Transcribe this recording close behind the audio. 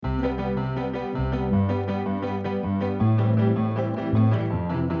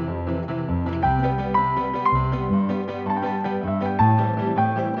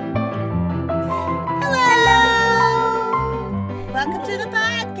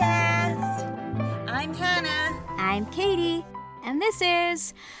I'm Katie, and this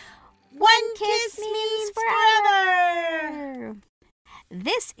is One Kiss Means Forever!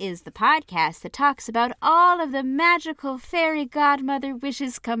 This is the podcast that talks about all of the magical fairy godmother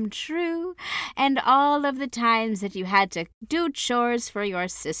wishes come true and all of the times that you had to do chores for your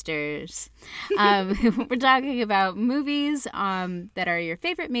sisters. We're talking about movies that are your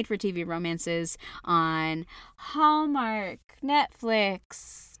favorite made-for-TV romances on Hallmark,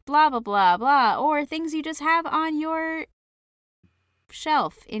 Netflix, blah, blah, blah, blah, or things you just have on your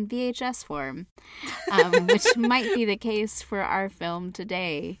shelf in VHS form, which might be the case for our film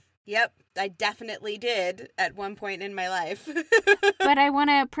today. Yep, I definitely did at one point in my life. But I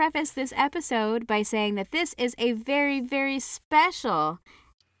want to preface this episode by saying that this is a very, very special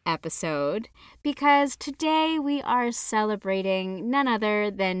episode because today we are celebrating none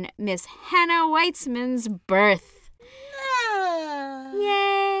other than Miss Hannah Weitzman's birth.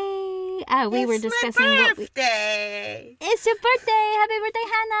 Yay! We were discussing my birthday. It's your birthday! Happy birthday,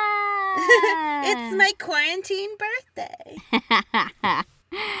 Hannah! It's my quarantine birthday.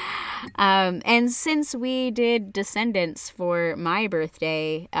 And since we did Descendants for my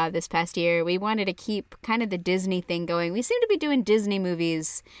birthday this past year, we wanted to keep kind of the Disney thing going. We seem to be doing Disney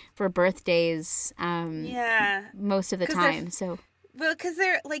movies for birthdays most of the time. Well, because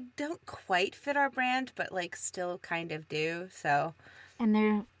they're, don't quite fit our brand, but, still kind of do, so. And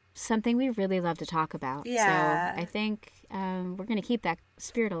they're something we really love to talk about. Yeah. So I think we're going to keep that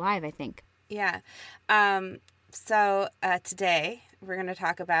spirit alive, I think. Yeah. So today we're going to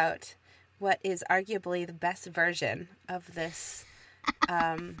talk about what is arguably the best version of this,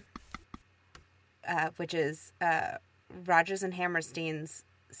 which is Rodgers and Hammerstein's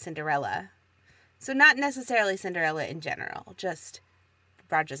Cinderella. So not necessarily Cinderella in general, just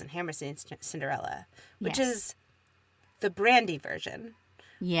Rodgers and Hammerstein's Cinderella, which is the Brandy version.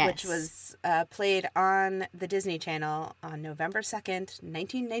 Yes. Which was played on the Disney Channel on November 2nd,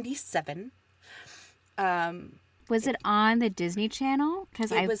 1997. Was it on the Disney Channel?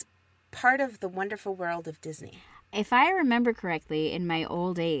 It was part of The Wonderful World of Disney. If I remember correctly, in my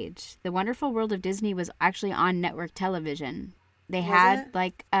old age, The Wonderful World of Disney was actually on network television. They had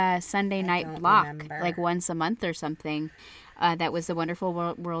a Sunday night block, once a month or something. That was The Wonderful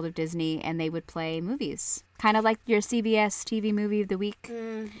World of Disney, and they would play movies, kind of like your CBS TV movie of the week.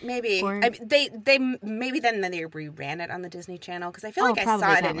 Maybe they maybe then they reran it on the Disney Channel because I feel like I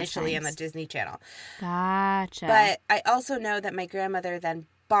saw it initially on the Disney Channel. Gotcha. But I also know that my grandmother then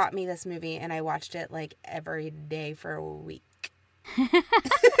bought me this movie, and I watched it every day for a week.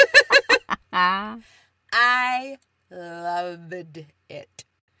 I loved it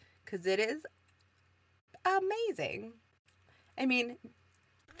because it is amazing. I mean,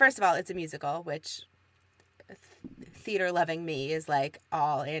 first of all, it's a musical, which theater-loving me is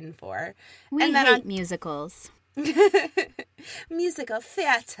all in for. We hate musicals. Musical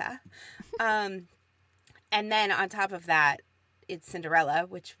theater. And then on top of that, it's Cinderella,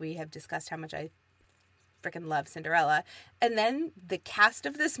 which we have discussed how much I freaking love Cinderella. And then the cast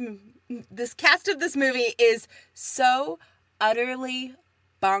of this movie is so utterly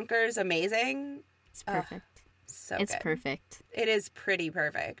bonkers amazing. It's perfect. It's good. Perfect. It is pretty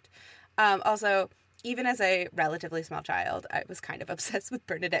perfect. Also, even as a relatively small child, I was kind of obsessed with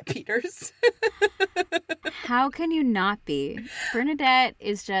Bernadette Peters. How can you not be? Bernadette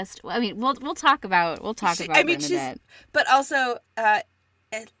is just. We'll talk about Bernadette. But also, I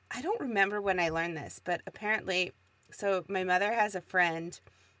don't remember when I learned this, but apparently, so my mother has a friend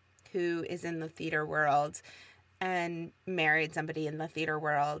who is in the theater world and married somebody in the theater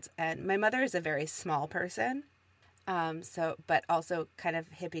world, and my mother is a very small person. But also kind of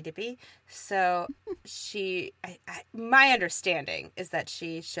hippy-dippy. So my understanding is that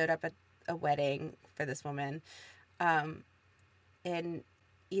she showed up at a wedding for this woman, and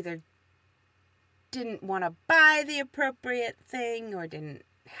either didn't want to buy the appropriate thing or didn't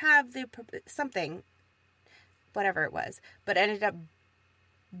have the appropriate something, whatever it was, but ended up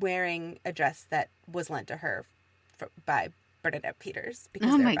wearing a dress that was lent to her by Bernadette Peters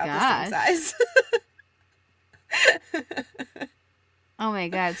because they're about the same size. Oh my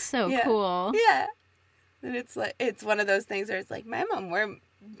God, so cool. Yeah. And it's one of those things where it's my mom wore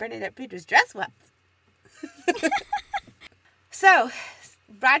Bernadette Peters' dress once. So,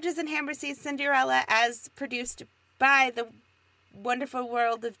 Rodgers and Hammerstein's Cinderella as produced by The Wonderful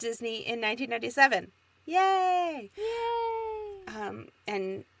World of Disney in 1997. Yay! Yay!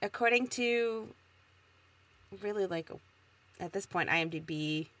 And according to really at this point,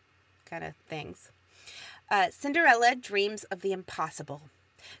 IMDb kind of things. Cinderella dreams of the impossible,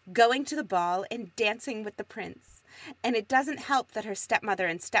 going to the ball and dancing with the prince. and it doesn't help that her stepmother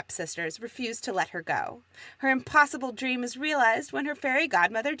and stepsisters refuse to let her go. Her impossible dream is realized when her fairy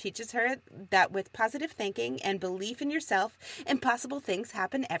godmother teaches her that with positive thinking and belief in yourself, impossible things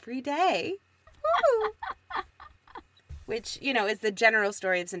happen every day. Woo! Which, you know, is the general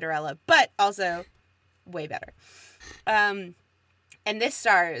story of Cinderella, but also way better. And this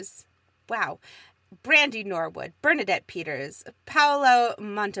stars, wow, Brandy Norwood, Bernadette Peters, Paolo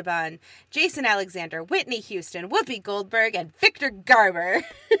Montalban, Jason Alexander, Whitney Houston, Whoopi Goldberg, and Victor Garber.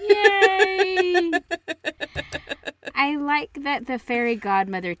 Yay! I like that the fairy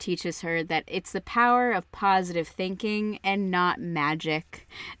godmother teaches her that it's the power of positive thinking and not magic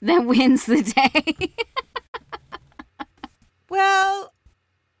that wins the day. Well,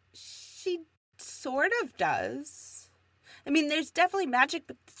 she sort of does. I mean, there's definitely magic,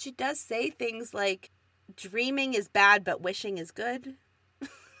 but she does say things like, dreaming is bad, but wishing is good.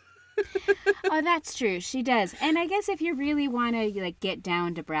 Oh, that's true. She does. And I guess if you really want to like get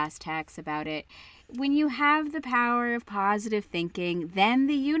down to brass tacks about it, when you have the power of positive thinking, then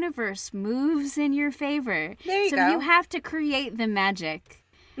the universe moves in your favor. There you go. So you have to create the magic.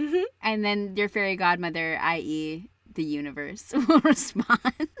 Mm-hmm. And then your fairy godmother, i.e., the universe, will respond.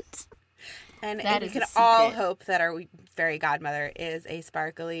 And we can all hope that our fairy godmother is a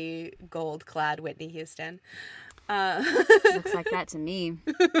sparkly, gold-clad Whitney Houston. Looks like that to me.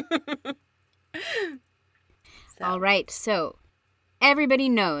 All right, so everybody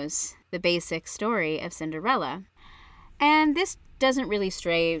knows the basic story of Cinderella. And this doesn't really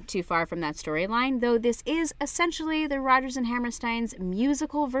stray too far from that storyline, though this is essentially the Rodgers and Hammerstein's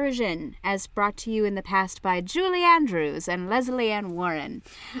musical version, as brought to you in the past by Julie Andrews and Leslie Ann Warren.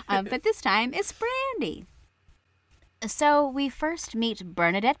 But this time it's Brandy. So we first meet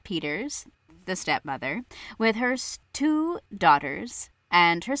Bernadette Peters, the stepmother, with her 2 daughters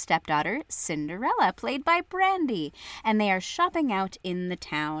and her stepdaughter, Cinderella, played by Brandy, and they are shopping out in the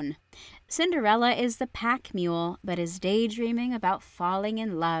town. Cinderella is the pack mule, but is daydreaming about falling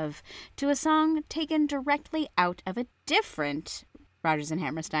in love to a song taken directly out of a different Rodgers and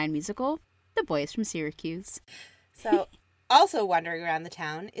Hammerstein musical, The Boys from Syracuse. So, also wandering around the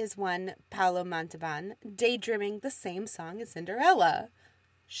town is one Paolo Montalban, daydreaming the same song as Cinderella.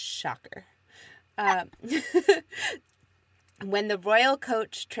 Shocker. When the royal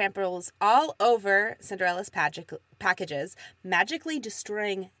coach tramples all over Cinderella's packages, magically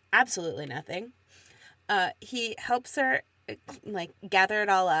destroying absolutely nothing, he helps her gather it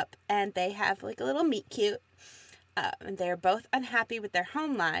all up, and they have a little meet cute. And they're both unhappy with their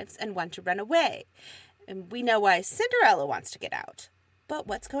home lives and want to run away. And we know why Cinderella wants to get out. But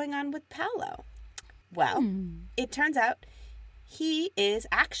what's going on with Paolo? Well, it turns out he is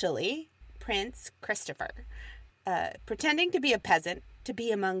actually Prince Christopher, pretending to be a peasant to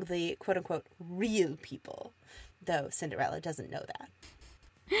be among the quote-unquote real people, though Cinderella doesn't know that.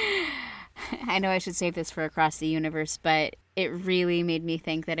 I know I should save this for Across the Universe, but it really made me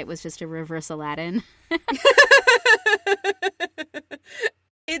think that it was just a reverse Aladdin.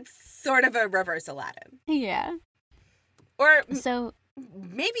 It's sort of a reverse Aladdin. Yeah. Or so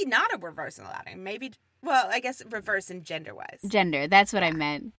maybe not a reverse Aladdin. Maybe, well, I guess reverse in gender-wise. Gender, that's what I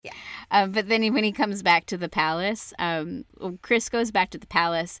meant. Yeah. But then when he comes back to the palace, Chris goes back to the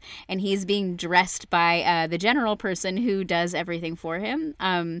palace, and he's being dressed by the general person who does everything for him.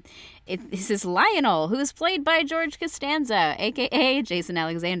 This is Lionel, who is played by George Costanza, a.k.a. Jason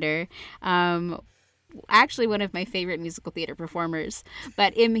Alexander. Actually one of my favorite musical theater performers,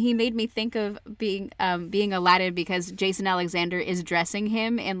 but he made me think of being Aladdin because Jason Alexander is dressing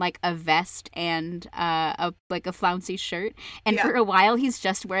him in a vest and a flouncy shirt, and for a while he's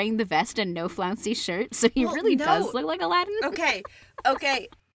just wearing the vest and no flouncy shirt, so he does look like Aladdin. Okay.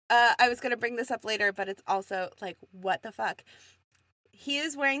 I was gonna bring this up later, but it's also what the fuck. He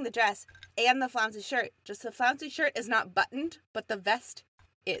is wearing the dress and the flouncy shirt, just the flouncy shirt is not buttoned, but the vest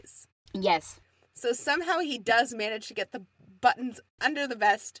is. Yes. So somehow he does manage to get the buttons under the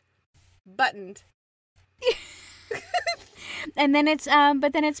vest buttoned. And then it's,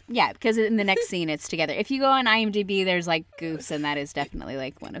 because in the next scene it's together. If you go on IMDb, there's goofs, and that is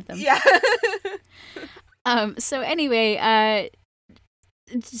definitely one of them. Yeah. So anyway,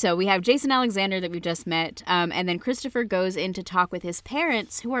 so we have Jason Alexander that we've just met, and then Christopher goes in to talk with his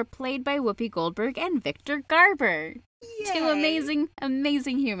parents, who are played by Whoopi Goldberg and Victor Garber. Yay. 2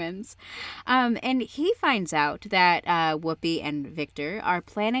 amazing humans. And he finds out that Whoopi and Victor are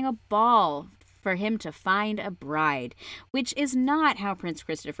planning a ball for him to find a bride, which is not how Prince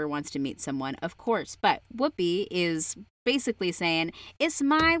Christopher wants to meet someone, of course. But Whoopi is basically saying, it's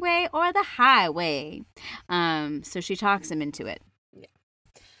my way or the highway. So she talks him into it. Yeah.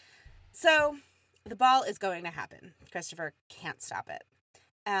 So the ball is going to happen. Christopher can't stop it.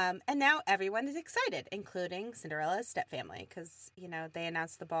 And now everyone is excited, including Cinderella's stepfamily, because, you know, they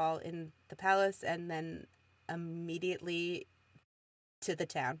announced the ball in the palace and then immediately to the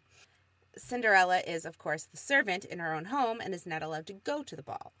town. Cinderella is, of course, the servant in her own home and is not allowed to go to the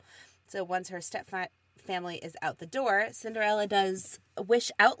ball. So once her stepfamily is out the door, Cinderella does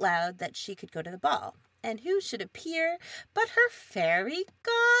wish out loud that she could go to the ball. And who should appear but her fairy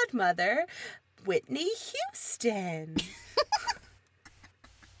godmother, Whitney Houston.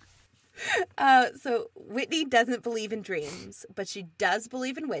 So Whitney doesn't believe in dreams, but she does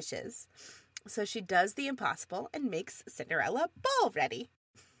believe in wishes. So she does the impossible and makes Cinderella ball ready.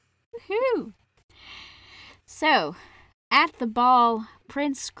 Woohoo! So, at the ball,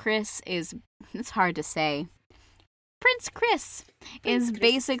 Prince Chris is, it's hard to say, Prince Chris is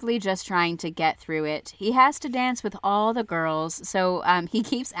basically just trying to get through it. He has to dance with all the girls, so he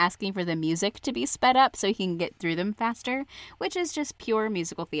keeps asking for the music to be sped up so he can get through them faster, which is just pure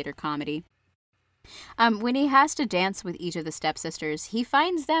musical theater comedy. When he has to dance with each of the stepsisters, he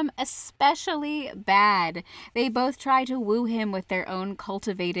finds them especially bad. They both try to woo him with their own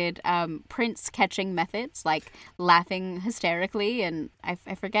cultivated prince-catching methods, like laughing hysterically, and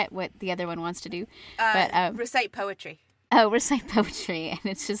I forget what the other one wants to do. But recite poetry. Oh, recite poetry, and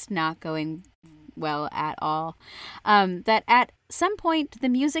it's just not going well at all. That at some point, the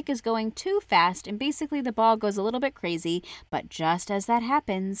music is going too fast, and basically the ball goes a little bit crazy, but just as that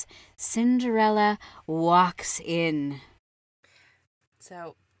happens, Cinderella walks in.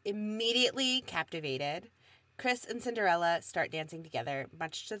 So, immediately captivated, Chris and Cinderella start dancing together,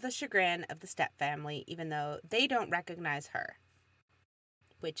 much to the chagrin of the stepfamily, even though they don't recognize her,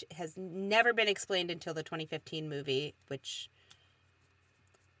 which has never been explained until the 2015 movie, which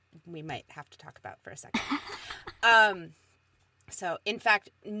we might have to talk about for a second. So, in fact,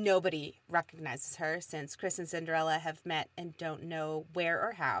 nobody recognizes her since Chris and Cinderella have met and don't know where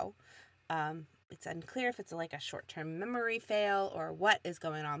or how. It's unclear if it's like a short-term memory fail or what is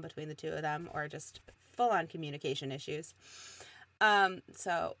going on between the two of them, or just full-on communication issues.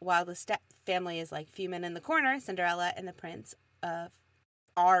 So, while the step family is like fuming in the corner, Cinderella and the prince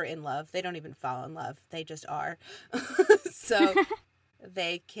are in love. They don't even fall in love. They just are. So,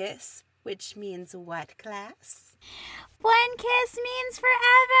 they kiss, which means what, class? One kiss means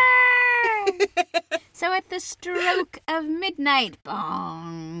forever! So at the stroke of midnight,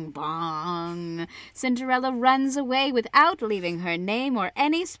 bong, bong, Cinderella runs away without leaving her name or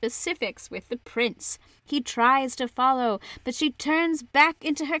any specifics with the prince. He tries to follow, but she turns back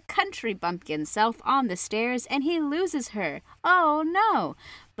into her country bumpkin self on the stairs, and he loses her. Oh, no!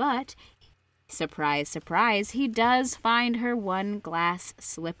 But surprise, surprise, he does find her one glass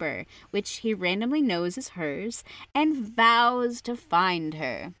slipper, which he randomly knows is hers, and vows to find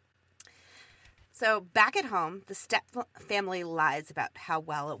her. So back at home, the step family lies about how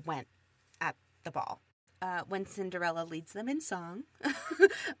well it went at the ball. When Cinderella leads them in song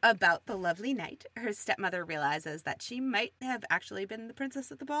about the lovely night, her stepmother realizes that she might have actually been the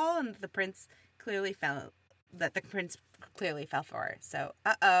princess at the ball, and the prince clearly fell for her. So,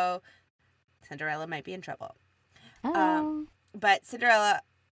 Cinderella might be in trouble. But Cinderella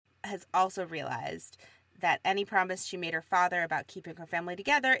has also realized that any promise she made her father about keeping her family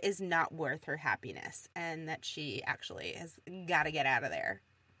together is not worth her happiness, and that she actually has got to get out of there.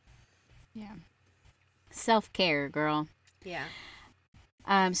 Yeah. Self-care, girl. Yeah.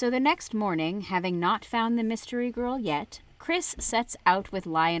 So the next morning, having not found the mystery girl yet, Chris sets out with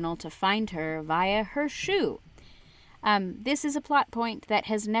Lionel to find her via her shoe. This is a plot point that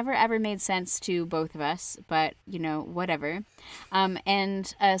has never ever made sense to both of us, but, you know, whatever.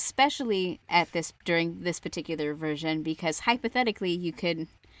 And especially during this particular version, because hypothetically you could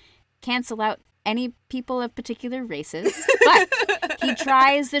cancel out any people of particular races, but he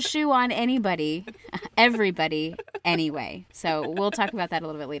tries the shoe on everybody anyway. So we'll talk about that a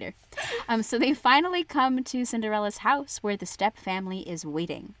little bit later. So they finally come to Cinderella's house where the step family is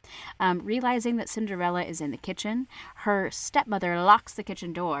waiting. Realizing that Cinderella is in the kitchen, her stepmother locks the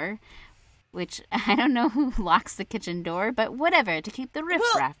kitchen door, which I don't know who locks the kitchen door, but whatever, to keep the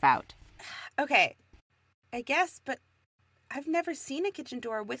riffraff out. Okay, I guess, but I've never seen a kitchen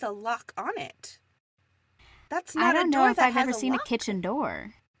door with a lock on it. That's not a door. I don't know if I've ever seen lock. A kitchen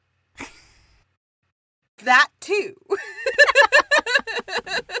door. That too.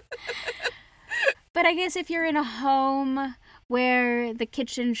 But I guess if you're in a home where the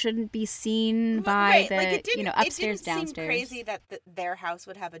kitchen shouldn't be seen by upstairs, downstairs. It didn't seem crazy that their house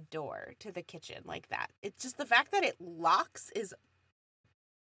would have a door to the kitchen like that. It's just the fact that it locks is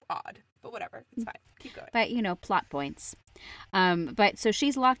odd. But whatever. It's fine. Keep going. But, you know, plot points. But so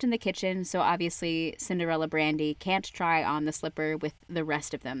she's locked in the kitchen, so obviously Cinderella Brandy can't try on the slipper with the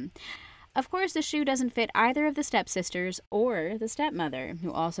rest of them. Of course, the shoe doesn't fit either of the stepsisters or the stepmother,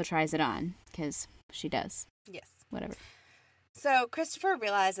 who also tries it on, because she does. Yes. Whatever. So Christopher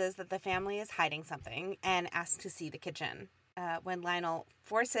realizes that the family is hiding something and asks to see the kitchen. When Lionel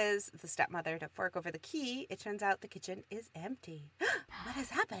forces the stepmother to fork over the key, it turns out the kitchen is empty. What has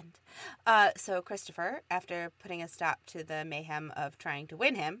happened? So Christopher, after putting a stop to the mayhem of trying to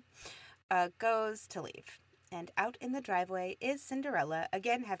win him, goes to leave. And out in the driveway is Cinderella,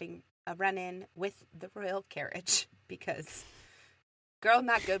 again having a run-in with the royal carriage. Because girl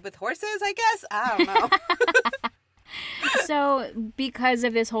not good with horses, I guess? I don't know. So, because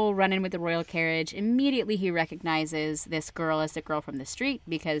of this whole run-in with the royal carriage, immediately he recognizes this girl as the girl from the street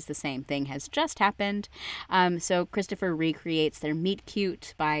because the same thing has just happened. So Christopher recreates their meet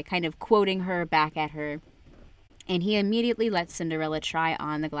cute by kind of quoting her back at her. And he immediately lets Cinderella try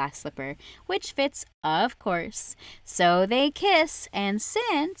on the glass slipper, which fits, of course. So they kiss, and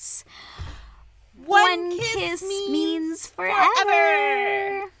since one kiss means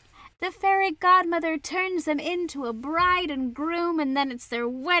forever. The fairy godmother turns them into a bride and groom, and then it's their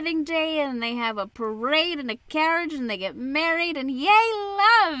wedding day, and they have a parade and a carriage, and they get married, and yay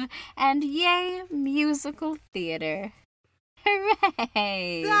love, and yay musical theater.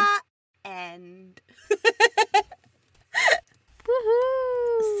 Hooray! The end.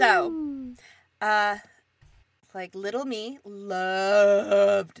 Woohoo! So, like little me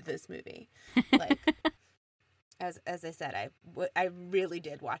loved this movie. Like, as I said, I really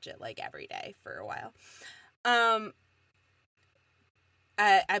did watch it like every day for a while.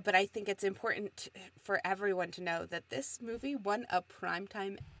 But I think it's important for everyone to know that this movie won a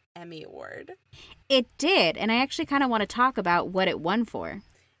Primetime Emmy Award. It did, and I actually kind of want to talk about what it won for.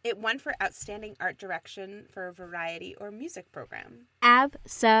 It won for Outstanding Art Direction for a Variety or Music Program.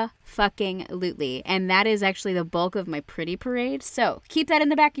 Abso-fucking-lutely. And that is actually the bulk of my Pretty Parade. So keep that in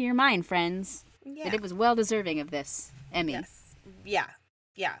the back of your mind, friends. Yeah. That it was well deserving of this Emmy. Yes. Yeah.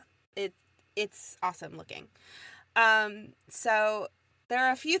 It's awesome looking. So there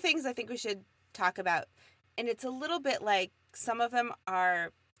are a few things I think we should talk about. And it's a little bit like some of them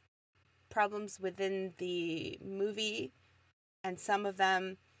are problems within the movie, and some of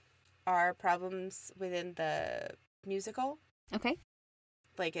them are problems within the musical. Okay.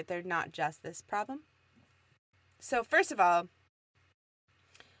 Like, they're not just this problem. So, first of all,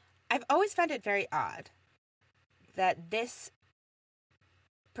 I've always found it very odd that this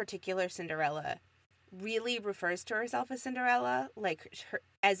particular Cinderella really refers to herself as Cinderella, like,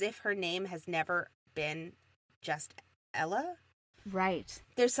 as if her name has never been just Ella. Right.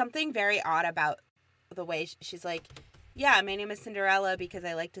 There's something very odd about the way she's like, yeah, my name is Cinderella because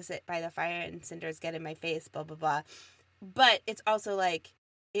I like to sit by the fire and cinders get in my face, blah, blah, blah. But it's also like,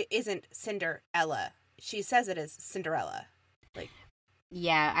 it isn't Cinderella. She says it as Cinderella. Like,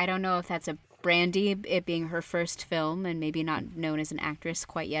 yeah, I don't know if that's a Brandy, it being her first film and maybe not known as an actress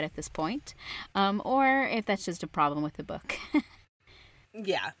quite yet at this point, or if that's just a problem with the book.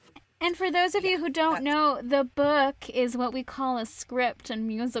 Yeah. And for those of you who don't know, the book is what we call a script in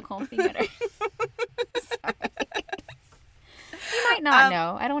musical theater. Sorry. You might not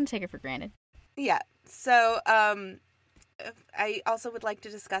know. I don't want to take it for granted. Yeah. So, I also would like to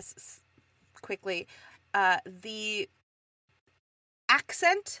discuss quickly the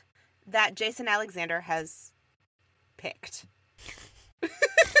accent that Jason Alexander has picked.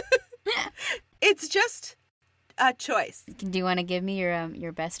 It's just a choice. Do you want to give me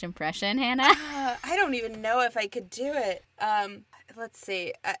your best impression, Hannah? I don't even know if I could do it. Let's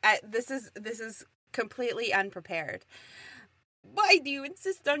see. This is completely unprepared. Why do you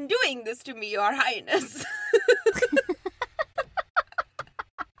insist on doing this to me, Your Highness?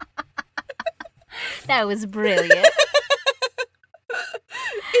 That was brilliant.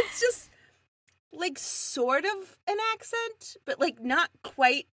 It's just like sort of an accent, but like not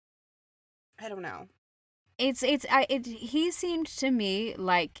quite. I don't know. He seemed to me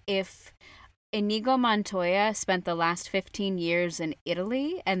like if Inigo Montoya spent the last 15 years in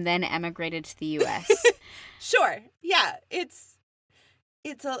Italy and then emigrated to the U.S. Sure. Yeah. It's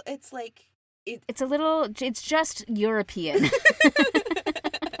just European.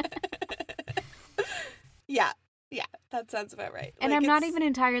 Yeah, that sounds about right. And I'm not even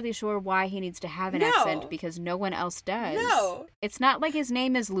entirely sure why he needs to have an accent, because no one else does. No. It's not like his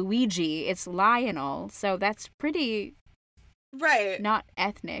name is Luigi, it's Lionel, so that's pretty... Right. Not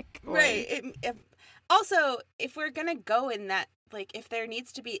ethnic. Right. Also, if we're going to go in that, like, if there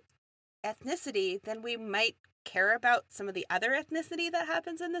needs to be ethnicity, then we might care about some of the other ethnicity that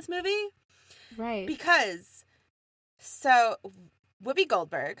happens in this movie. Right. Because, so, Whoopi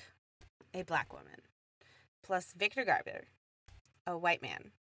Goldberg, a black woman, plus Victor Garber, a white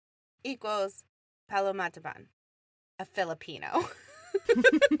man, equals Paolo Montalban, a Filipino.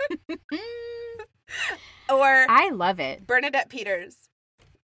 Or I love it. Bernadette Peters,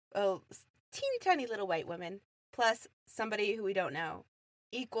 a teeny tiny little white woman, plus somebody who we don't know,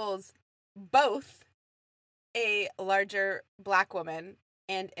 equals both a larger black woman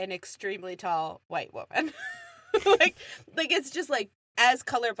and an extremely tall white woman. like it's just like as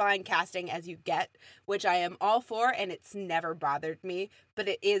colorblind casting as you get, which I am all for, and it's never bothered me, but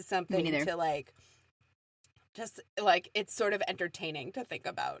it is something to like, just like, it's sort of entertaining to think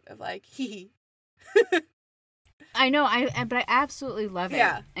about, of like, hee. I know, but I absolutely love it.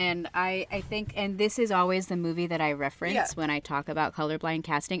 Yeah. And I think, and this is always the movie that I reference when I talk about colorblind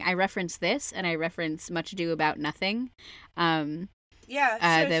casting. I reference this, and I reference Much Ado About Nothing. Sure.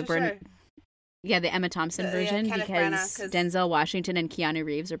 Yeah, the Emma Thompson version, Kenneth because Branagh, Denzel Washington and Keanu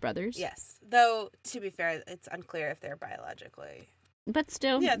Reeves are brothers. Yes. Though, to be fair, it's unclear if they're biologically. But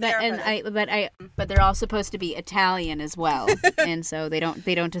still, Yeah, they are but they're all supposed to be Italian as well, and so they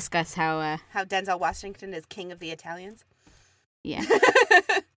don't discuss how Denzel Washington is king of the Italians. Yeah.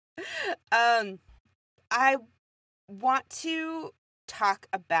 I want to talk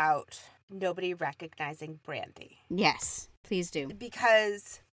about nobody recognizing Brandy. Yes, please do.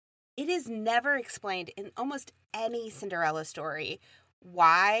 Because it is never explained in almost any Cinderella story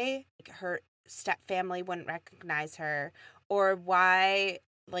why her stepfamily wouldn't recognize her, or why,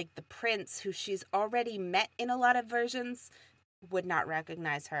 like, the prince, who she's already met in a lot of versions, would not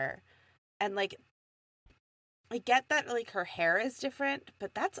recognize her. And, like, I get that, like, her hair is different,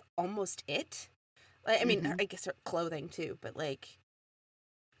 but that's almost it. Like, I mean, I guess her clothing, too, but, like,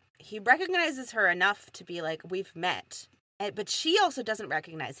 he recognizes her enough to be like, we've met. But she also doesn't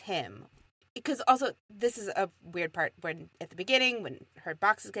recognize him. Because also, this is a weird part when, at the beginning, when her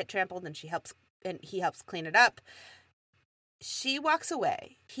boxes get trampled and he helps clean it up, she walks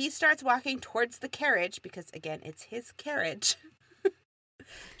away. He starts walking towards the carriage because, again, it's his carriage.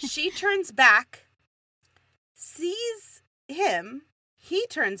 She turns back, sees him. He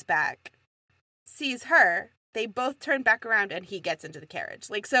turns back, sees her. They both turn back around and he gets into the carriage.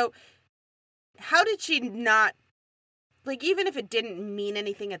 Like, so how did she not, like, even if it didn't mean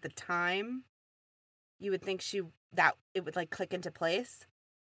anything at the time, you would think that it would, like, click into place?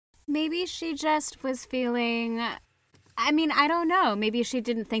 Maybe she just was feeling, I mean, I don't know. Maybe she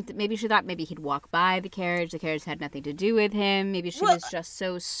didn't think that, maybe she thought maybe he'd walk by the carriage had nothing to do with him. Maybe she was just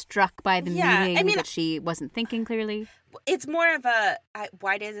so struck by the meeting that she wasn't thinking clearly. It's more of a,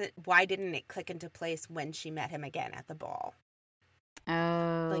 why didn't it click into place when she met him again at the ball?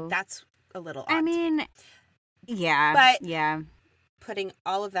 Oh. Like, that's a little odd. I mean, yeah. But yeah. Putting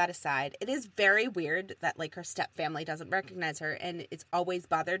all of that aside, it is very weird that, like, her stepfamily doesn't recognize her, and it's always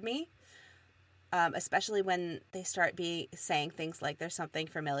bothered me. Especially when they start saying things like, there's something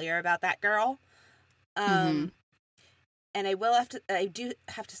familiar about that girl. And I do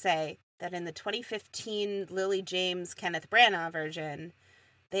have to say that in the 2015 Lily James, Kenneth Branagh version,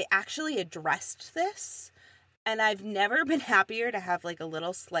 they actually addressed this. And I've never been happier to have, like, a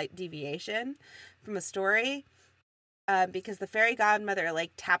little slight deviation from a story. Because the fairy godmother,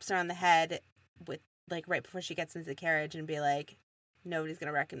 like, taps her on the head with, like, right before she gets into the carriage and be like, nobody's going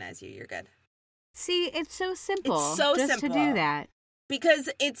to recognize you. You're good. See, it's so simple. It's so just simple. to do that. Because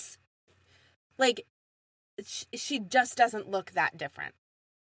it's, like, she just doesn't look that different.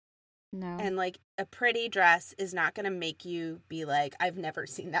 No. And, like, a pretty dress is not going to make you be like, I've never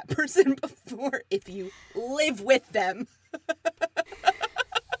seen that person before if you live with them.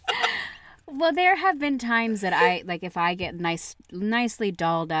 Well, there have been times that I, like, if I get nicely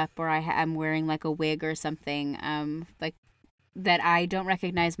dolled up, or I'm wearing, like, a wig or something, like, that I don't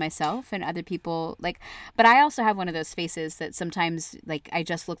recognize myself, and other people, like, but I also have one of those faces that sometimes, like, I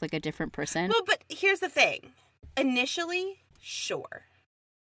just look like a different person. Well, but here's the thing. Initially, sure.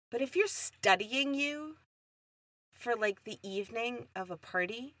 But if you're studying you for, like, the evening of a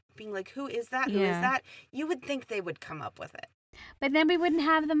party, being like, who is that? Who is that? You would think they would come up with it. But then we wouldn't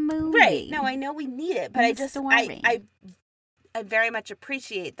have the movie. Right. No, I know we need it, but I very much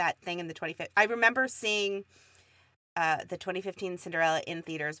appreciate that thing in the 2015. I remember seeing the 2015 Cinderella in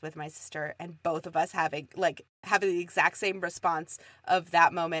theaters with my sister, and both of us having the exact same response of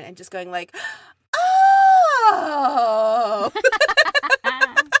that moment and just going like, oh!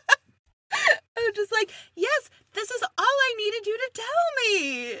 I'm just like, yes, this is all I needed you to tell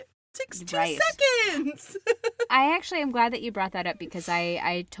me. Takes 2 Right. seconds. I actually am glad that you brought that up because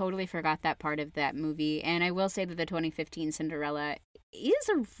I totally forgot that part of that movie. And I will say that the 2015 Cinderella is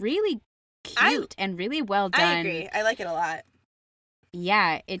a really cute and really well done. I agree. I like it a lot.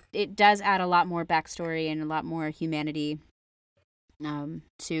 Yeah, it does add a lot more backstory and a lot more humanity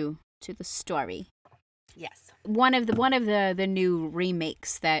to the story. Yes. One of the new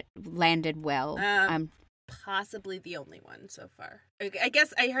remakes that landed well. Possibly the only one so far. I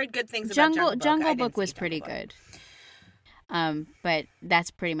guess I heard good things about Jungle Book was pretty good. But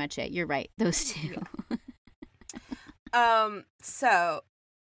that's pretty much it. You're right. Those two. Yeah. So,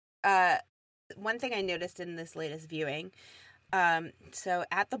 one thing I noticed in this latest viewing, so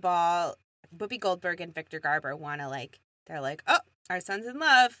at the ball, Whoopi Goldberg and Victor Garber they're like, oh, our son's in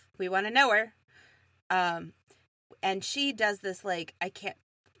love. We want to know her. And she does this, my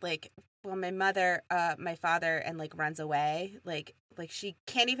father, and runs away. Like she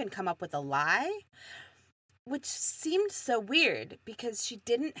can't even come up with a lie, which seemed so weird because she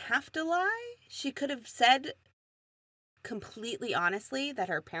didn't have to lie. She could have said completely honestly that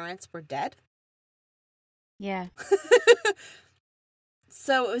her parents were dead. Yeah.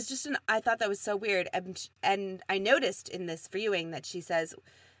 So it was just I thought that was so weird. And I noticed in this viewing that she says,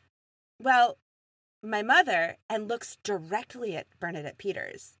 well, my mother, and looks directly at Bernadette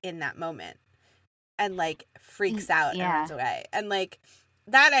Peters in that moment and freaks out and runs away. And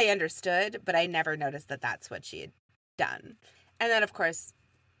that I understood, but I never noticed that that's what she had done. And then of course,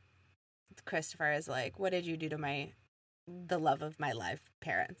 Christopher is like, what did you do to the love of my life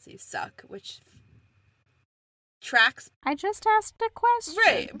parents? You suck, which tracks. I just asked a question.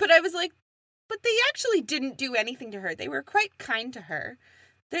 Right. But I was like, but they actually didn't do anything to her. They were quite kind to her.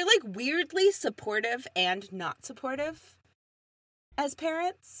 They're weirdly supportive and not supportive as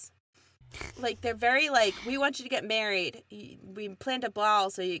parents. They're very we want you to get married. We planned a ball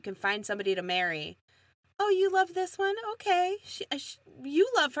so you can find somebody to marry. Oh, you love this one? Okay.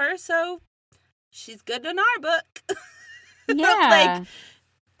 You love her, so she's good in our book. Yeah.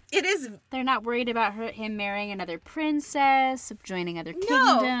 It is. They're not worried about him marrying another princess, joining other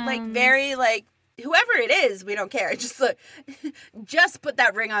kingdoms. No, very whoever it is, we don't care. Just put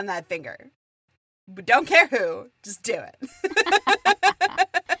that ring on that finger. We don't care who. Just do it.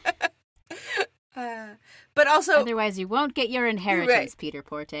 But also, otherwise you won't get your inheritance, right. Peter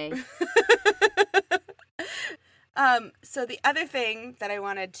Porte. So the other thing that I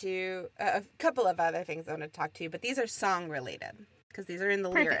wanted to, a couple of other things I want to talk to you, but these are song related because these are in the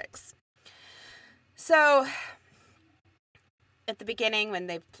lyrics. So at the beginning, when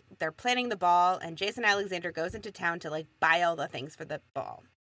they're planning the ball, and Jason Alexander goes into town to buy all the things for the ball.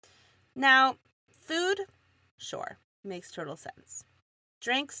 Now, food, sure, makes total sense.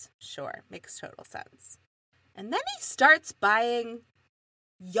 Drinks, sure, makes total sense. And then he starts buying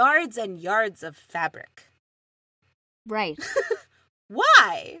yards and yards of fabric. Right.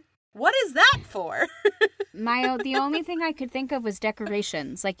 Why? What is that for? The only thing I could think of was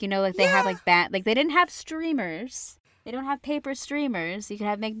decorations. They have they didn't have streamers. They don't have paper streamers. You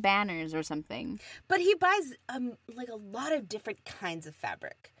could make banners or something. But he buys a lot of different kinds of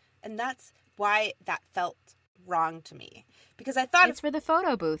fabric. And that's why that felt wrong to me. Because I thought it's for the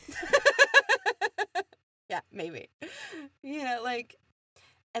photo booth. Yeah, maybe.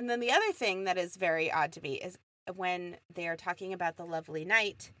 And then the other thing that is very odd to me is when they are talking about the lovely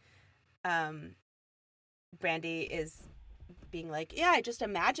night, Brandy is being like, yeah, I just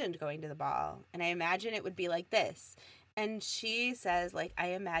imagined going to the ball, and I imagine it would be like this. And she says, I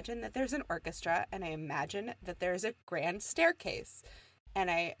imagine that there's an orchestra, and I imagine that there's a grand staircase, and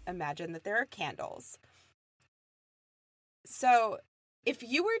I imagine that there are candles. So if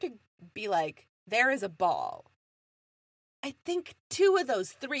you were to be there is a ball, I think 2 of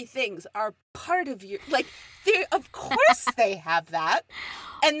those 3 things are part of your, of course they have that.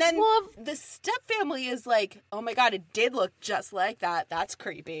 And then the stepfamily is oh my God, it did look just like that. That's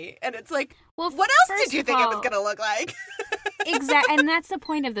creepy. And it's what else did you think it was going to look like? Exactly. And that's the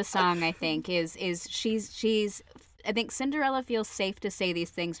point of the song, I think, is she's I think Cinderella feels safe to say these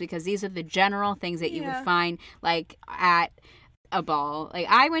things because these are the general things that you would find at a ball.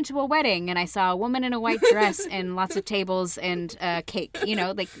 I went to a wedding and I saw a woman in a white dress and lots of tables and cake.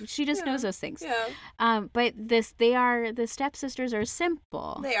 She just knows those things. Yeah. But the stepsisters are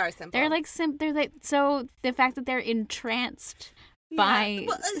simple. They are simple. They're so the fact that they're entranced by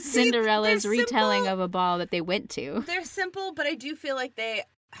Cinderella's retelling of a ball that they went to. They're simple, but I do feel like they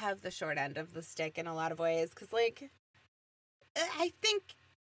have the short end of the stick in a lot of ways because I think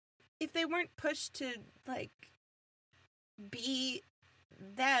if they weren't pushed to be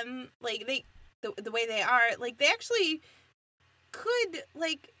them, the way they are, they actually could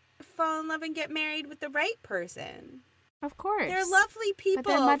fall in love and get married with the right person. Of course. They're lovely people. But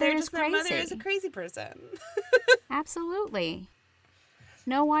their mother They're is just, crazy. Their mother is a crazy person. Absolutely.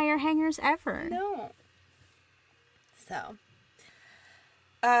 No wire hangers ever. No. So,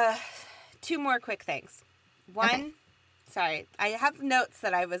 2 more quick things. One, Okay. sorry, I have notes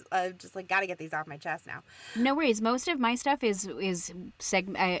that I was just like, gotta get these off my chest now. No worries. Most of my stuff is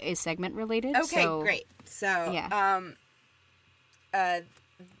segment related. Okay, so, great. So, Yeah.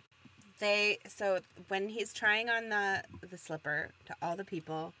 So when he's trying on the slipper to all the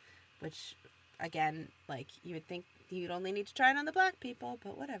people, which again, like you would think you'd only need to try it on the black people,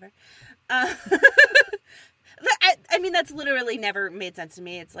 but whatever. I mean, that's literally never made sense to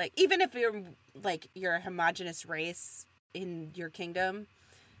me. It's like, even if you're a homogenous race in your kingdom,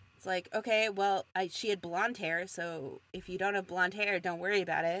 it's like, okay, well, she had blonde hair, so if you don't have blonde hair, don't worry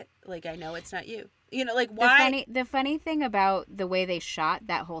about it. Like, I know it's not you. You know, like, why? The funny thing about the way they shot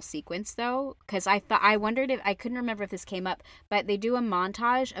that whole sequence, though, because I wondered if, I couldn't remember if this came up, but they do a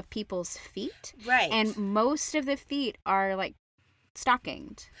montage of people's feet. Right. And most of the feet are, like,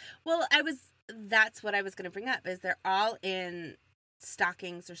 stockinged. Well, that's what I was going to bring up, is they're all in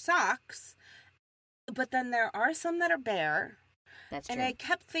stockings or socks, but then there are some that are bare. That's true. And I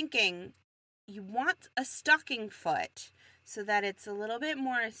kept thinking, you want a stocking foot so that it's a little bit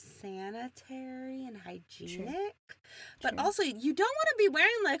more sanitary and hygienic. But True. also, you don't want to be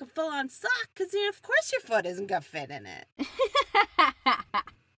wearing like a full-on sock because, of course, your foot isn't going to fit in it.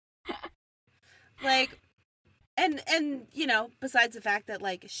 Like, and besides the fact that,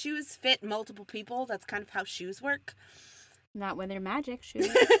 like, shoes fit multiple people, that's kind of how shoes work. Not when they're magic shoes.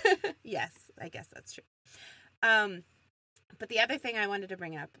 Yes, I guess that's true. But the other thing I wanted to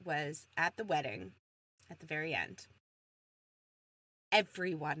bring up was at the wedding, at the very end,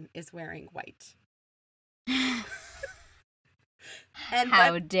 everyone is wearing white.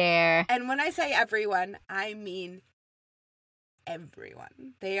 How dare. And when I say everyone, I mean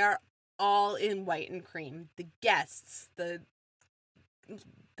everyone. They are all in white and cream. The guests, the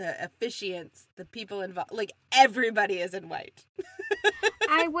officiants, the people involved, like, everybody is in white.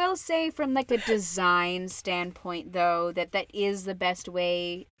 I will say, from like a design standpoint, though, that is the best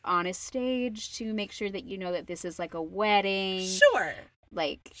way on a stage to make sure that you know that this is like a wedding. Sure.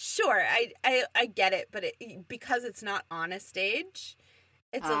 Sure, I get it, but because it's not on a stage,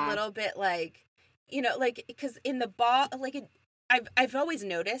 it's a little bit like, because in the ball, like, I've always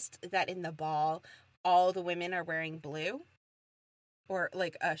noticed that in the ball, all the women are wearing blue, or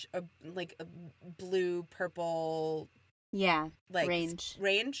like a blue, purple, yeah, like range.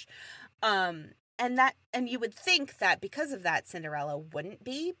 And you would think that because of that, Cinderella wouldn't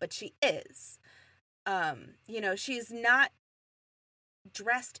be, but she is. She's not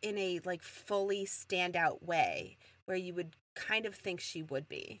dressed in a like fully standout way where you would kind of think she would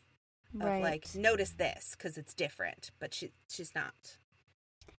be. Right. Of like, notice this because it's different, but she's not.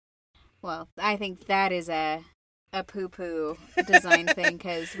 Well, I think that is a poo-poo design thing,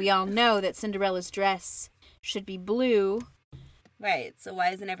 because we all know that Cinderella's dress should be blue. Right, so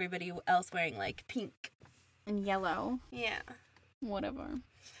why isn't everybody else wearing, like, pink? And yellow. Yeah. Whatever.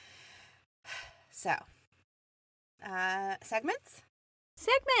 So, segments?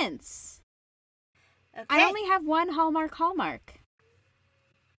 Segments! Okay. I only have one Hallmark.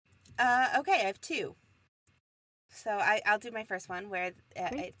 Okay, I have 2. So I'll do my first one, where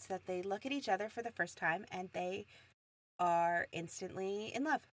it's that they look at each other for the first time and they are instantly in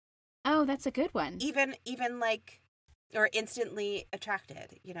love. Oh, that's a good one. Even like, or instantly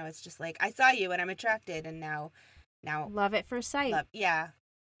attracted. It's just like, I saw you and I'm attracted, and now love at first sight. Yeah.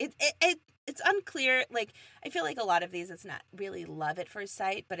 It's unclear. Like, I feel like a lot of these, it's not really love at first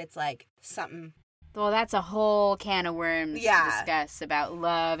sight, but it's like something. Well, that's a whole can of worms to discuss about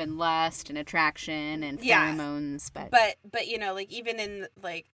love and lust and attraction and pheromones. But like, even in,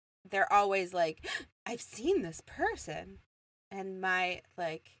 like, they're always like, I've seen this person, and my,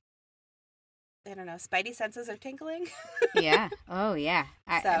 like, I don't know, spidey senses are tingling. Yeah. Oh, yeah.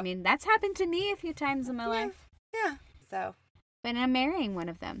 I mean, that's happened to me a few times in my life. Yeah. So. But I'm marrying one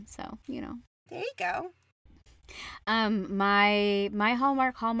of them, so, There you go. My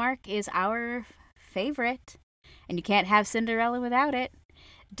Hallmark is our favorite, and you can't have Cinderella without it.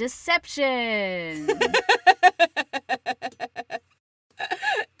 Deception.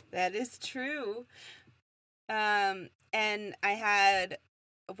 That is true. And I had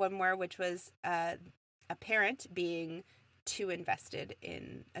one more, which was a parent being too invested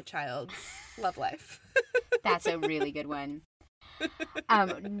in a child's love life. That's a really good one.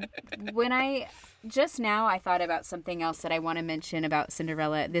 When I just now I thought about something else that I want to mention about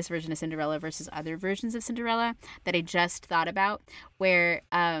Cinderella, this version of Cinderella versus other versions of Cinderella that I just thought about, where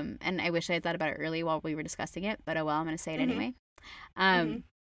and I wish I had thought about it early while we were discussing it, but oh well, I'm going to say it anyway.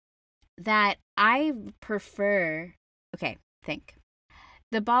 That I prefer. Okay, think.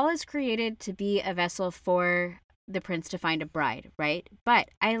 The ball is created to be a vessel for the prince to find a bride, right? But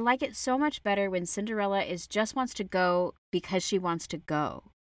I like it so much better when Cinderella just wants to go because she wants to go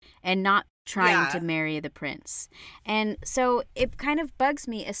and not trying to marry the prince. And so it kind of bugs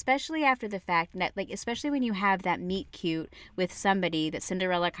me, especially after the fact that, like, especially when you have that meet cute with somebody that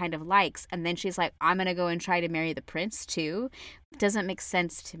Cinderella kind of likes, and then she's like, I'm going to go and try to marry the prince too. It doesn't make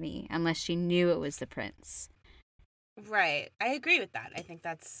sense to me unless she knew it was the prince. Right. I agree with that. I think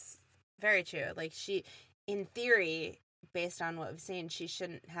that's very true. Like, she, in theory, based on what we've seen, she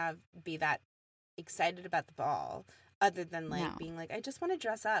shouldn't be that excited about the ball, other than being like, I just want to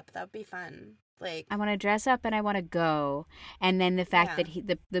dress up. That would be fun. Like, I want to dress up and I want to go. And then the fact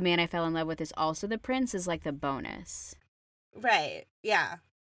that the man I fell in love with is also the prince is like the bonus. Right. Yeah.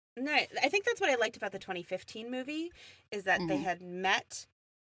 No, I think that's what I liked about the 2015 movie is that they had met,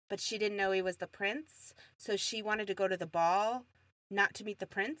 but she didn't know he was the prince. So she wanted to go to the ball, not to meet the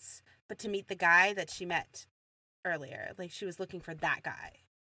prince, but to meet the guy that she met earlier. Like, she was looking for that guy.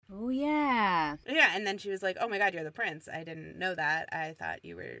 Oh, yeah. Yeah, and then she was like, oh my God, you're the prince. I didn't know that. I thought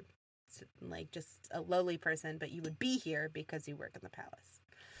you were, like, just a lowly person, but you would be here because you work in the palace.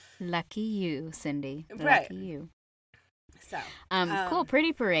 Lucky you, Cindy. Right. Lucky you. So. Cool.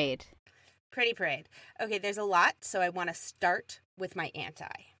 Pretty parade. Pretty parade. Okay, there's a lot, so I want to start with my anti.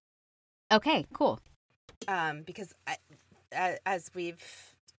 Okay, cool. Because as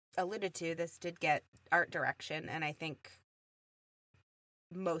we've alluded to, this did get art direction, and I think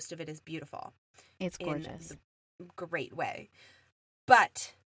most of it is beautiful. It's gorgeous. In a great way.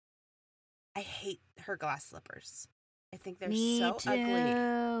 But I hate her glass slippers. I think they're so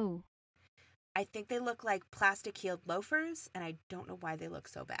ugly. I think they look like plastic-heeled loafers, and I don't know why they look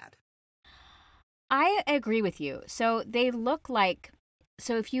so bad. I agree with you. So they look like...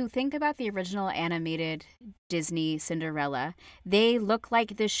 So if you think about the original animated Disney Cinderella, they look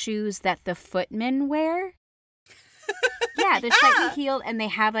like the shoes that the footmen wear. Yeah, they're slightly heeled, and they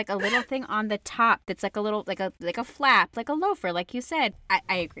have like a little thing on the top that's like a little, like a flap, like a loafer, like you said.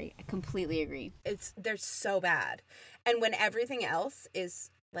 I agree. I completely agree. They're so bad. And when everything else is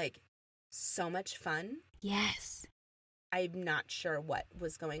like so much fun. Yes. I'm not sure what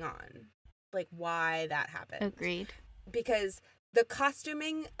was going on. Like, why that happened. Agreed. Because the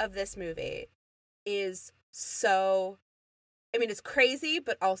costuming of this movie is so, I mean, it's crazy,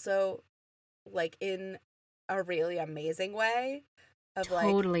 but also like in a really amazing way.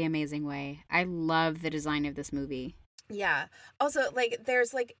 Totally amazing way. I love the design of this movie. Yeah. Also, like,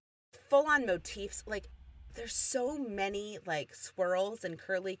 there's like full-on motifs. Like, there's so many like swirls and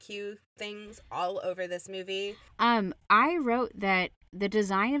curly-Q things all over this movie. I wrote that the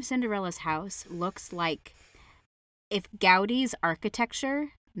design of Cinderella's house looks like if Gaudi's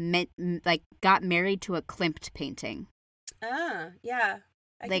architecture got married to a Klimt painting. Yeah.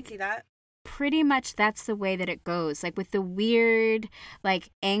 I can see that. Pretty much that's the way that it goes, like with the weird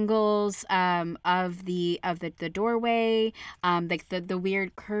like angles of the doorway, like the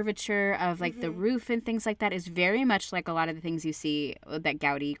weird curvature of like the roof and things like that is very much like a lot of the things you see that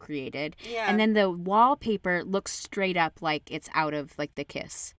Gaudi created. Yeah. And then the wallpaper looks straight up like it's out of like The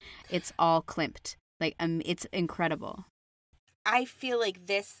Kiss. It's all Klimt. Like it's incredible. I feel like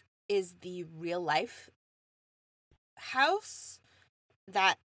this is the real life house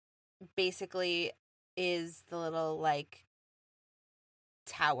that basically is the little like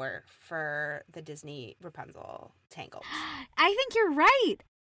tower for the Disney Rapunzel Tangled. I think you're right.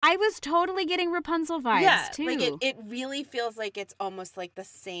 I was totally getting Rapunzel vibes too. Like it really feels like it's almost like the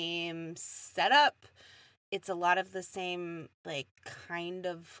same setup. It's a lot of the same like kind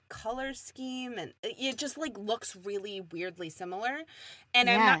of color scheme, and it just like looks really weirdly similar. And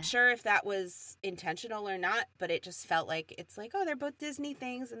I'm not sure if that was intentional or not, but it just felt like it's like, oh, they're both Disney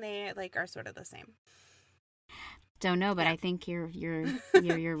things and they like are sort of the same. Don't know, but I think you're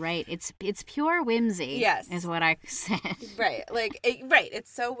right. It's pure whimsy. Yes, is what I said. Right, like right. It's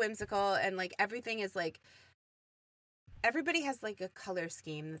so whimsical, and like everything is like. Everybody has like a color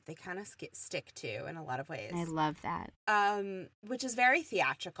scheme that they kind of stick to in a lot of ways. I love that. Which is very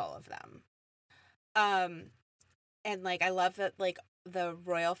theatrical of them. And like I love that like the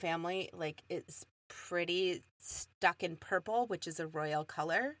royal family like is pretty stuck in purple, which is a royal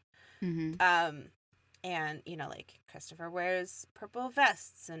color. Mm-hmm. And, you know, like Christopher wears purple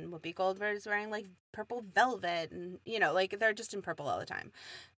vests and Whoopi Goldberg's wearing like purple velvet and, you know, like they're just in purple all the time.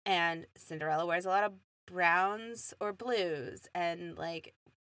 And Cinderella wears a lot of browns or blues, and like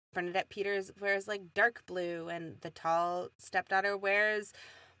Bernadette Peters wears like dark blue, and the tall stepdaughter wears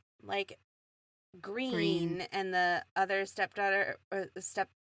like green. And the other stepdaughter or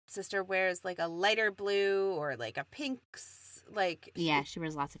stepsister wears like a lighter blue or like a pink, like yeah, she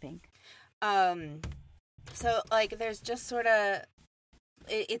wears lots of pink. So like there's just sort of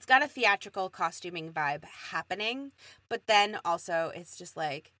it's got a theatrical costuming vibe happening, but then also it's just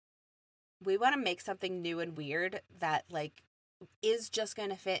like we want to make something new and weird that like is just going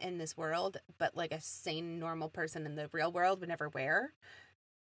to fit in this world, but like a sane normal person in the real world would never wear.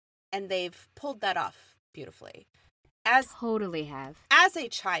 And they've pulled that off beautifully. Totally have. As a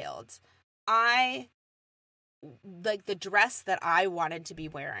child, I like the dress that I wanted to be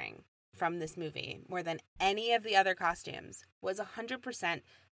wearing from this movie more than any of the other costumes was 100%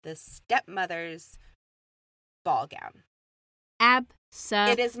 the stepmother's ball gown.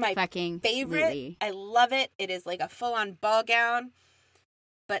 Absolutely. It is my favorite. I love it. It is like a full-on ball gown,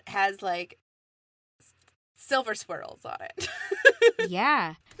 but has like silver swirls on it.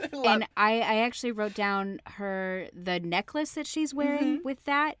 Yeah. And I actually wrote down the necklace that she's wearing with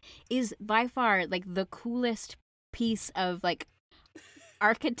that is by far like the coolest piece of like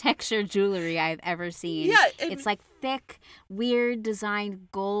architecture jewelry I've ever seen. Yeah. It's like thick, weird designed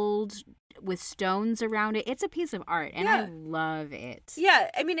gold with stones around it. It's a piece of art, and I love it. Yeah,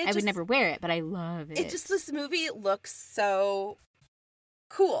 I mean, I would never wear it, but I love it. This movie looks so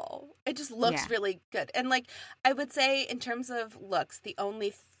cool. It just looks really good. And like, I would say in terms of looks, the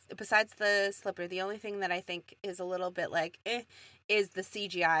only, besides the slipper, the only thing that I think is a little bit like, is the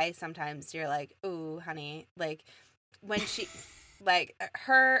CGI. Sometimes you're like, ooh, honey, like when she, like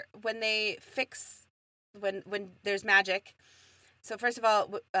her, when they fix, when there's magic. So first of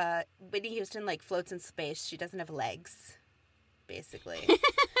all, Whitney Houston like floats in space. She doesn't have legs, basically.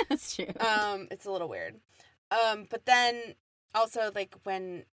 That's true. It's a little weird. But then also like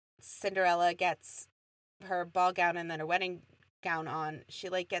when Cinderella gets her ball gown and then her wedding gown on, she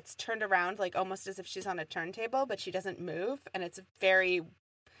like gets turned around like almost as if she's on a turntable, but she doesn't move, and it's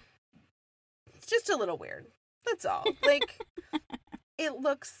just a little weird. That's all. Like it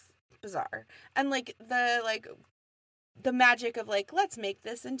looks bizarre. And like the magic of like, let's make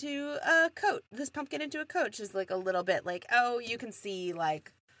this into a coat, this pumpkin into a coat is like a little bit like, oh, you can see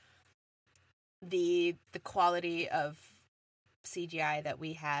like the quality of CGI that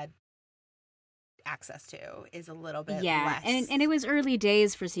we had access to is a little bit less. And it was early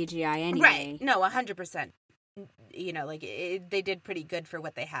days for CGI anyway. Right. No, 100%. You know, like they did pretty good for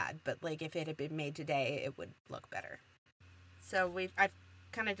what they had, but like if it had been made today, it would look better. So I've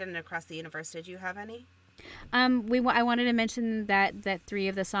kind of done it across the universe. Did you have any? I wanted to mention that 3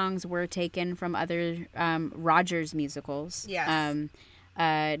 of the songs were taken from other Rodgers musicals. Yes.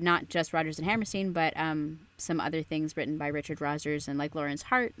 Not just Rodgers and Hammerstein, but some other things written by Richard Rodgers and like Lawrence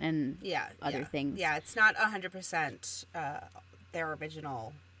Hart and other things. Yeah, it's not 100% their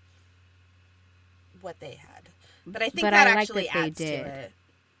original what they had, but I think that actually adds to it.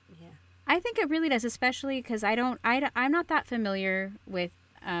 Yeah, I think it really does, especially because I'm not that familiar with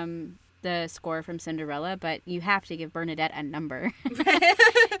the score from Cinderella, but you have to give Bernadette a number.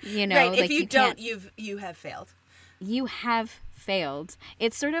 You know, right? Like, if you don't, you have failed. You have failed.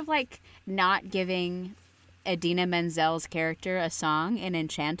 It's sort of like not giving Idina Menzel's character a song in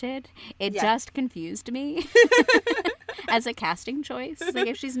Enchanted. It just confused me as a casting choice. Like,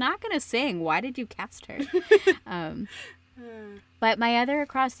 if she's not going to sing, why did you cast her? But my other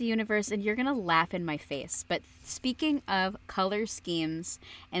across the universe, and you're going to laugh in my face, but speaking of color schemes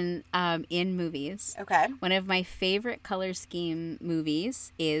and in movies, okay, one of my favorite color scheme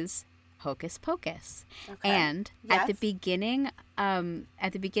movies is Hocus Pocus. Okay. And at the beginning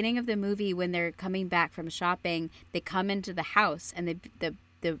of the movie, when they're coming back from shopping, they come into the house, and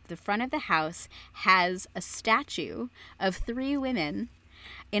the front of the house has a statue of 3 women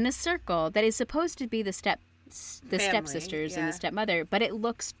in a circle that is supposed to be the stepsisters and the stepmother, but it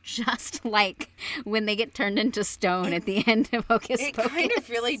looks just like when they get turned into stone at the end of Hocus Pocus. It kind of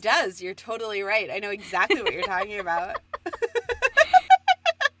really does. You're totally right. I know exactly what you're talking about.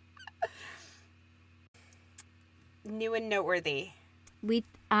 New and noteworthy.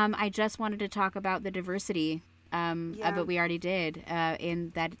 I just wanted to talk about the diversity, but we already did,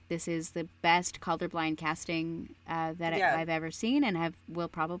 in that this is the best colorblind casting that I've ever seen and will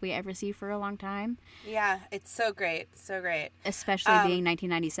probably ever see for a long time. Yeah, it's so great. So great. Especially being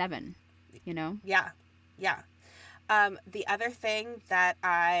 1997, you know? Yeah, yeah. The other thing that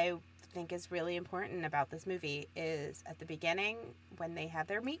I think is really important about this movie is at the beginning when they have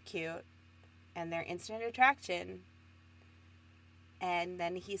their meet cute and their instant attraction, and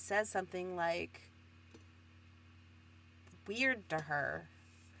then he says something like weird to her,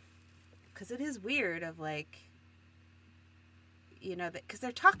 because it is weird of like, you know, because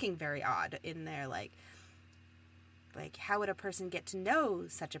they're talking very odd in their like how would a person get to know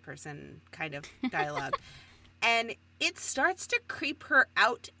such a person kind of dialogue. And it starts to creep her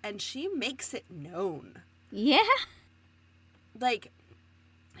out, and she makes it known. Yeah. Like,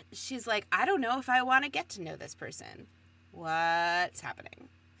 she's like, I don't know if I want to get to know this person. What's happening?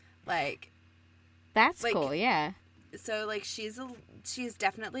 Like, that's like, cool, yeah. So, like, she's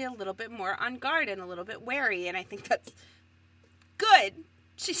definitely a little bit more on guard and a little bit wary, and I think that's good.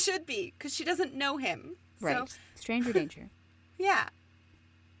 She should be, because she doesn't know him. Right. So, stranger danger. Yeah.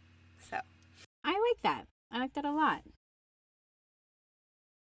 So. I like that. I like that a lot.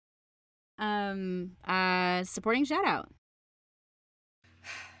 Supporting shout out.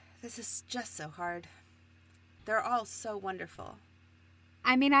 This is just so hard. They're all so wonderful.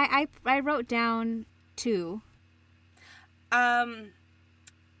 I mean, I wrote down 2. Okay,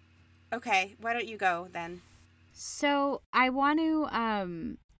 why don't you go then? So I want to,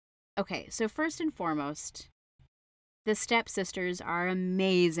 okay, so first and foremost, the stepsisters are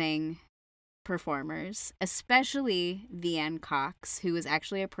amazing performers, especially Vianne Cox, who is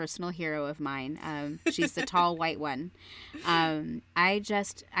actually a personal hero of mine. She's the tall white one. I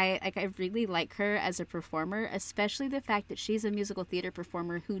really like her as a performer, especially the fact that she's a musical theater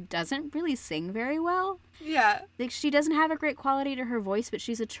performer who doesn't really sing very well. Yeah. Like, she doesn't have a great quality to her voice, but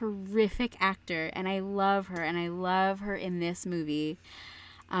she's a terrific actor, and I love her, and I love her in this movie.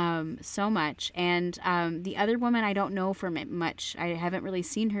 So much. And the other woman I don't know for much. I haven't really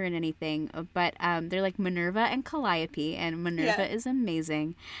seen her in anything, but they're like Minerva and Calliope, and Minerva is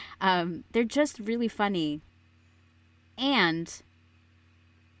amazing. They're just really funny. And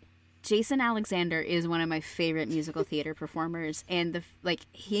Jason Alexander is one of my favorite musical theater performers, and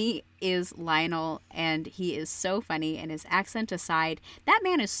he is Lionel, and he is so funny, and his accent aside, that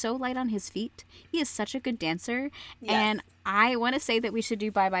man is so light on his feet. He is such a good dancer. Yes. And I want to say that we should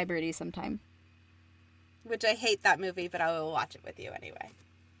do Bye Bye Birdie sometime. Which I hate that movie, but I will watch it with you anyway.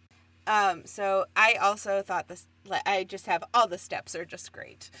 So I also thought this, I just have all the steps are just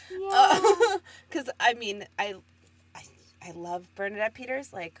great. Yeah. 'Cause I mean, I love Bernadette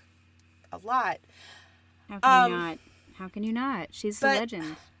Peters, like, a lot. How can you not? How can you not? She's a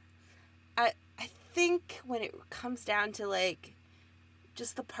legend. I think when it comes down to, like,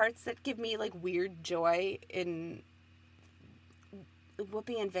 just the parts that give me, like, weird joy in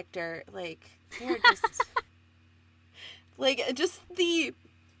Whoopi and Victor, like, they're just like, just the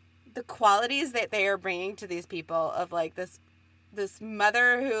qualities that they are bringing to these people of, like, this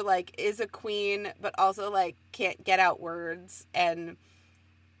mother who, like, is a queen but also, like, can't get out words and,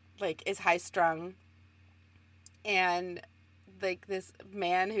 like, is high strung, and, like, this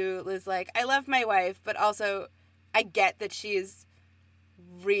man who is like, I love my wife, but also I get that she's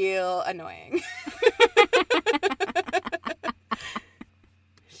real annoying.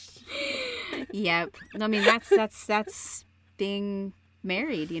 Yep. I mean, that's being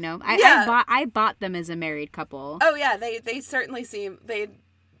married, you know. I bought them as a married couple. Oh yeah, they certainly seem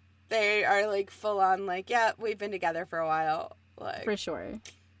they are, like, full on, like, yeah, we've been together for a while, like, for sure.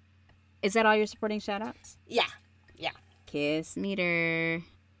 Is that all your supporting shout outs? Yeah. Kiss meter.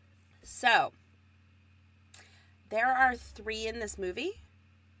 So there are 3 in this movie.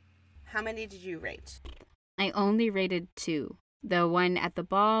 How many did you rate? I only rated 2. The one at the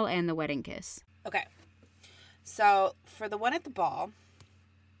ball and the wedding kiss. Okay. So, for the one at the ball,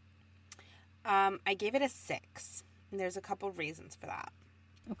 I gave it a 6. And there's a couple reasons for that.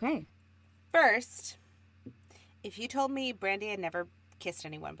 Okay. First, if you told me Brandy had never kissed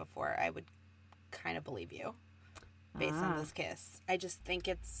anyone before, I would kind of believe you based on this kiss. I just think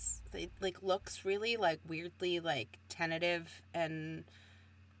it like, looks really, like, weirdly, like, tentative and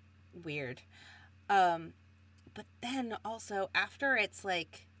weird. But then also after it's,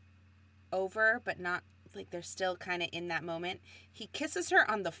 like, over, but not, like, they're still kind of in that moment, he kisses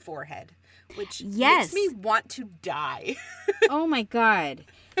her on the forehead, which makes me want to die. Oh my God.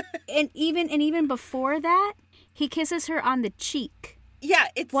 And even before that, he kisses her on the cheek. Yeah,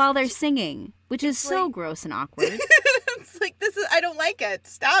 while they're singing, which is so, like, gross and awkward. It's like, I don't like it.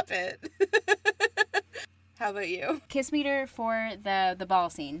 Stop it. How about you? Kiss meter for the ball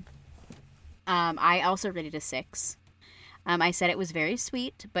scene. I also rated a 6. I said it was very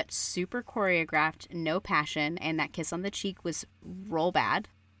sweet, but super choreographed, no passion, and that kiss on the cheek was roll bad.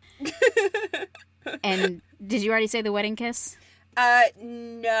 And did you already say the wedding kiss?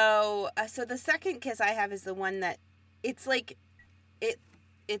 No. So the second kiss I have is the one that it's like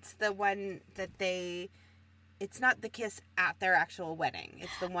it's the one that it's not the kiss at their actual wedding.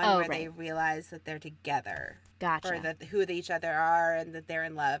 It's the one where they realize that they're together. Gotcha. Or that who each other are and that they're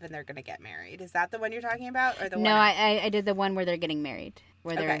in love and they're going to get married. Is that the one you're talking about, or the one? No, I did the one where they're getting married,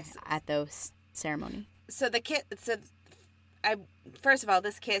 where they're at the ceremony. So the kiss. So first of all,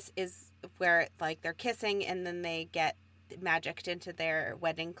 this kiss is where like they're kissing and then they get magicked into their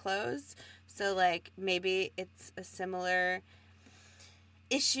wedding clothes. So like maybe it's a similar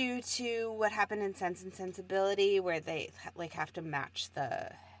issue to what happened in Sense and Sensibility, where they like have to match the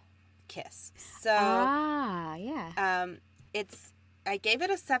kiss. So yeah. I gave it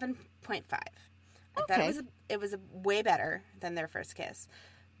a 7.5. I thought it was a way better than their first kiss,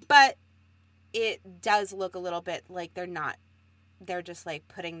 but it does look a little bit like they're just like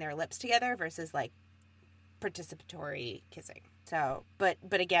putting their lips together versus like participatory kissing. So, but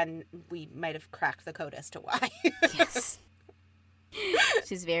again, we might have cracked the code as to why. Yes.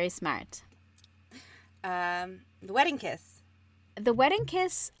 She's very smart. The wedding kiss. The wedding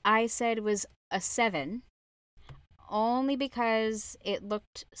kiss, I said, was a 7, only because it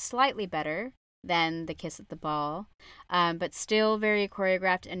looked slightly better than the kiss at the ball, but still very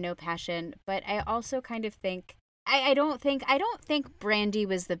choreographed and no passion. But I also kind of think I don't think Brandy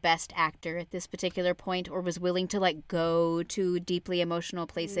was the best actor at this particular point, or was willing to like go to deeply emotional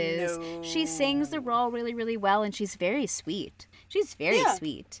places. No. She sings the role really, really well, and she's very sweet. She's very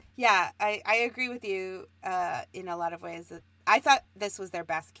sweet. Yeah, I agree with you in a lot of ways. I thought this was their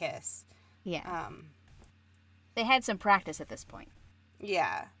best kiss. Yeah. They had some practice at this point.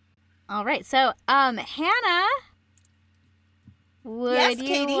 Yeah. All right. So, Hannah, would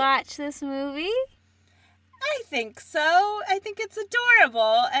you watch this movie? I think so. I think it's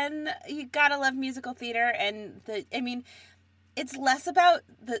adorable, and you gotta love musical theater. And it's less about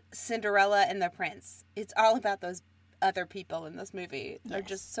the Cinderella and the prince. It's all about those other people in this movie. They're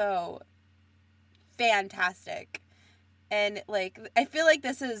just so fantastic. And like, I feel like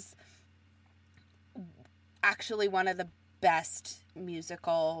this is actually one of the best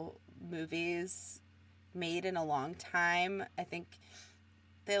musical movies made in a long time. I think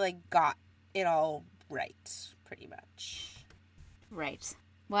they like got it all right, pretty much. Right.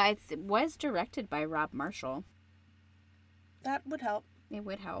 Well, it was directed by Rob Marshall. That would help. It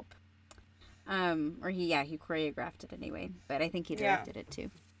would help. Or he choreographed it anyway, but I think he directed it too.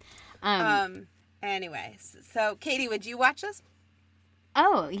 Anyway, so Katie, would you watch this?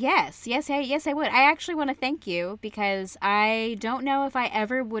 Oh, yes, I would. I actually want to thank you, because I don't know if I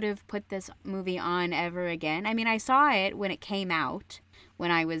ever would have put this movie on ever again. I mean, I saw it when it came out, when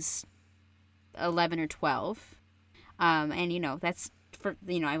I was 11 or 12. And, that's for,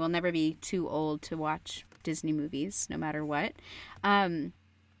 I will never be too old to watch Disney movies, no matter what. But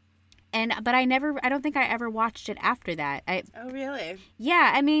I don't think I ever watched it after that. Oh, really?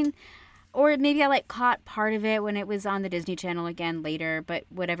 Yeah, I mean, or maybe I caught part of it when it was on the Disney Channel again later, but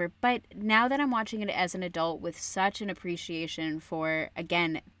whatever. But now that I'm watching it as an adult with such an appreciation for,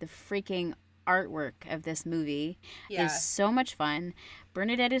 again, the freaking artwork of this movie is so much fun.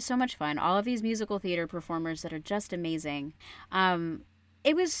 Bernadette is so much fun. All of these musical theater performers that are just amazing.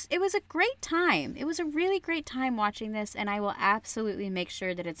 It was a great time. It was a really great time watching this, and I will absolutely make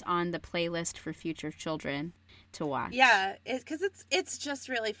sure that it's on the playlist for future children to watch. Yeah, because it's just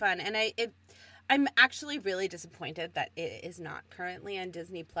really fun, and I'm actually really disappointed that it is not currently on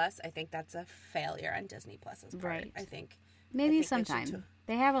Disney Plus. I think that's a failure on Disney Plus's part. Right. I think maybe sometime.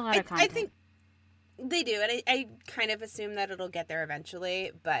 They have a lot of content. I think they do, and I kind of assume that it'll get there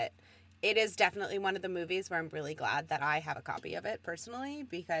eventually, but it is definitely one of the movies where I'm really glad that I have a copy of it personally,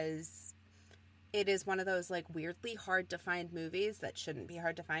 because it is one of those like weirdly hard to find movies that shouldn't be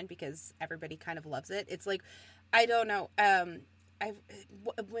hard to find because everybody kind of loves it. It's like, I don't know,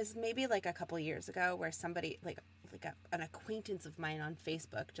 it was maybe like a couple years ago where somebody an acquaintance of mine on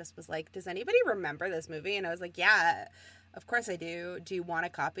Facebook just was like, does anybody remember this movie? And I was like, yeah, of course I do. Do you want a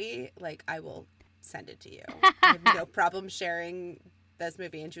copy? Like, I will send it to you. I have no problem sharing this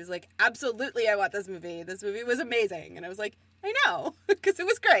movie. And she was like, absolutely, I want this movie. This movie was amazing. And I was like, I know, because it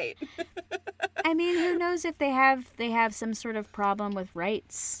was great. I mean, who knows if they have some sort of problem with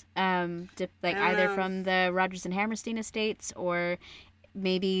rights, either from the Rodgers and Hammerstein estates, or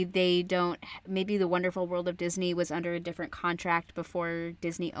maybe they don't. Maybe The Wonderful World of Disney was under a different contract before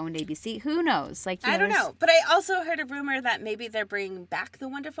Disney owned ABC. Who knows? I don't know. But I also heard a rumor that maybe they're bringing back The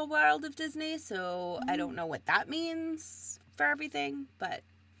Wonderful World of Disney. So I don't know what that means for everything. But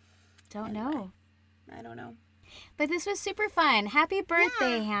don't know. I don't know. But this was super fun. Happy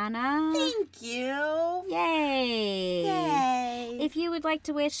birthday, Hannah. Thank you. Yay. Yay. If you would like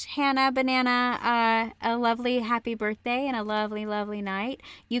to wish Hannah Banana a lovely happy birthday and a lovely, lovely night,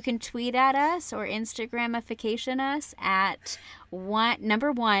 you can tweet at us or Instagramification us at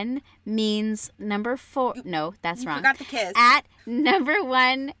number 1 means number 4. No, that's wrong. Forgot the kiss. At number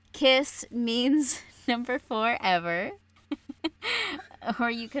 1 kiss means number 4 ever.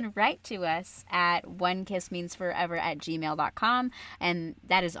 Or you can write to us at onekissmeansforever@gmail.com, and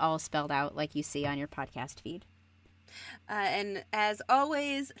that is all spelled out like you see on your podcast feed. And as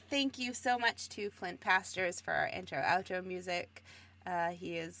always, thank you so much to Flint Pastors for our intro-outro music.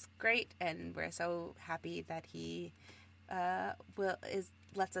 He is great, and we're so happy that he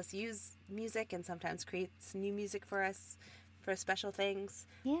lets us use music and sometimes creates new music for us for special things.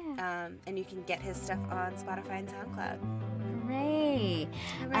 Yeah. And you can get his stuff on Spotify and SoundCloud. Hooray.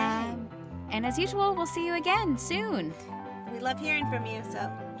 Hooray. And as usual, we'll see you again soon. We love hearing from you,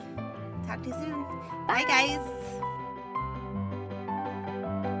 so talk to you soon. Bye guys.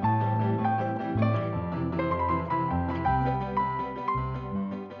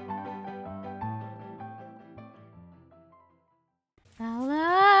 A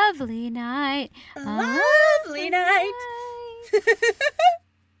lovely night.